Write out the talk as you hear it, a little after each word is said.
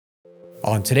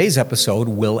On today's episode,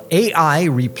 will AI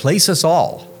replace us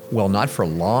all? Well, not for a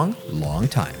long, long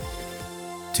time.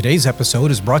 Today's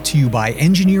episode is brought to you by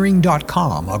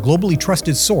Engineering.com, a globally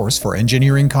trusted source for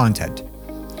engineering content.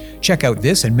 Check out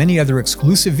this and many other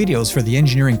exclusive videos for the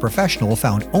engineering professional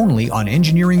found only on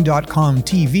Engineering.com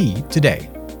TV today.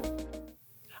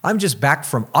 I'm just back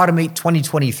from Automate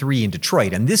 2023 in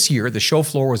Detroit, and this year the show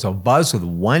floor was abuzz with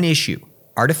one issue: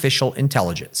 artificial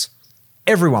intelligence.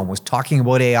 Everyone was talking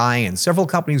about AI, and several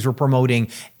companies were promoting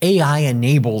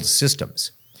AI-enabled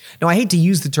systems. Now, I hate to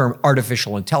use the term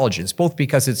artificial intelligence, both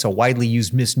because it's a widely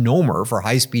used misnomer for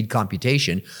high-speed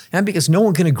computation, and because no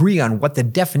one can agree on what the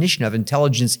definition of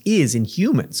intelligence is in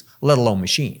humans, let alone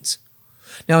machines.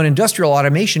 Now, in industrial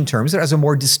automation terms, it has a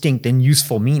more distinct and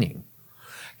useful meaning.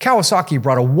 Kawasaki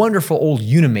brought a wonderful old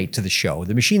Unimate to the show,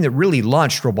 the machine that really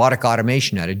launched robotic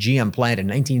automation at a GM plant in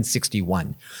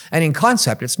 1961. And in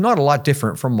concept, it's not a lot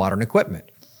different from modern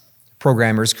equipment.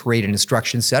 Programmers create an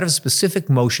instruction set of specific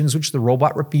motions which the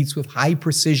robot repeats with high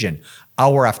precision,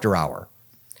 hour after hour.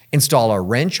 Install a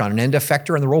wrench on an end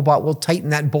effector and the robot will tighten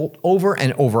that bolt over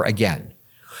and over again.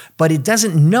 But it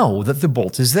doesn't know that the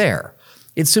bolt is there.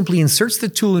 It simply inserts the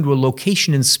tool into a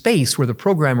location in space where the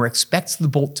programmer expects the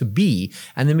bolt to be,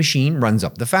 and the machine runs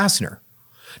up the fastener.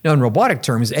 Now, in robotic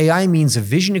terms, AI means a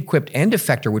vision-equipped end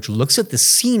effector which looks at the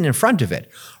scene in front of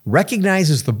it,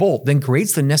 recognizes the bolt, then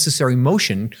creates the necessary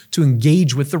motion to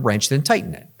engage with the wrench, then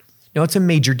tighten it. Now, it's a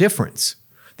major difference.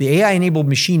 The AI-enabled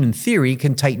machine, in theory,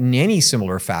 can tighten any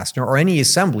similar fastener or any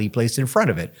assembly placed in front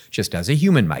of it, just as a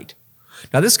human might.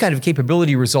 Now, this kind of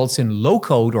capability results in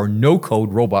low-code or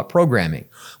no-code robot programming,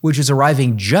 which is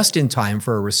arriving just in time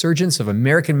for a resurgence of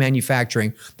American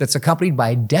manufacturing that's accompanied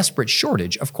by a desperate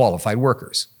shortage of qualified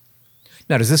workers.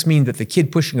 Now, does this mean that the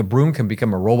kid pushing a broom can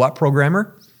become a robot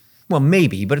programmer? Well,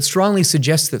 maybe, but it strongly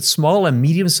suggests that small and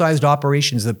medium-sized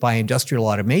operations that buy industrial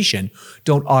automation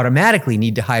don't automatically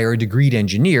need to hire a degreed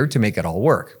engineer to make it all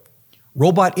work.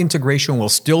 Robot integration will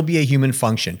still be a human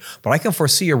function, but I can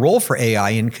foresee a role for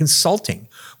AI in consulting,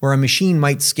 where a machine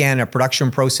might scan a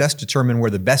production process, determine where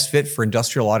the best fit for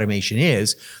industrial automation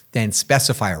is, then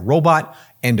specify a robot,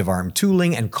 end-of-arm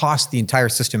tooling, and cost the entire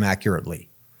system accurately.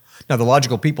 Now, the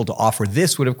logical people to offer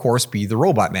this would, of course, be the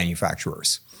robot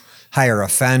manufacturers. Hire a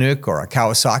Fanuc or a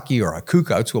Kawasaki or a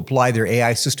KUKA to apply their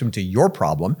AI system to your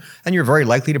problem, and you're very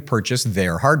likely to purchase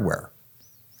their hardware.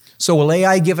 So will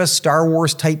AI give us Star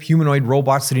Wars-type humanoid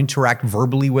robots that interact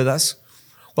verbally with us?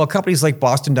 Well, companies like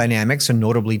Boston Dynamics and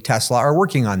notably Tesla are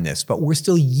working on this, but we're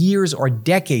still years or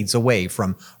decades away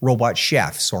from robot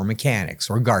chefs or mechanics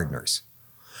or gardeners.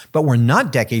 But we're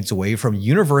not decades away from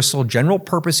universal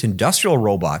general-purpose industrial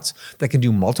robots that can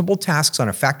do multiple tasks on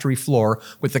a factory floor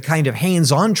with the kind of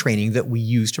hands-on training that we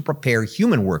use to prepare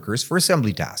human workers for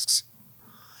assembly tasks.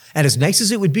 And as nice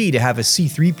as it would be to have a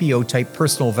C-3PO-type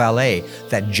personal valet,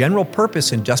 that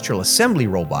general-purpose industrial assembly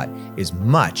robot is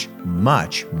much,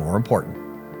 much more important.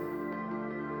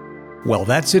 Well,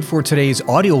 that's it for today's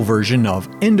audio version of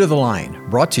End of the Line,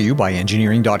 brought to you by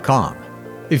Engineering.com.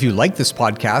 If you like this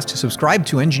podcast, subscribe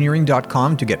to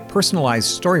Engineering.com to get personalized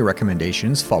story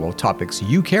recommendations, follow topics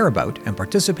you care about, and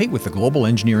participate with the global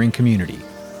engineering community.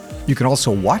 You can also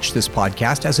watch this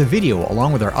podcast as a video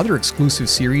along with our other exclusive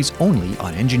series only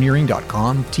on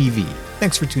Engineering.com TV.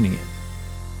 Thanks for tuning in.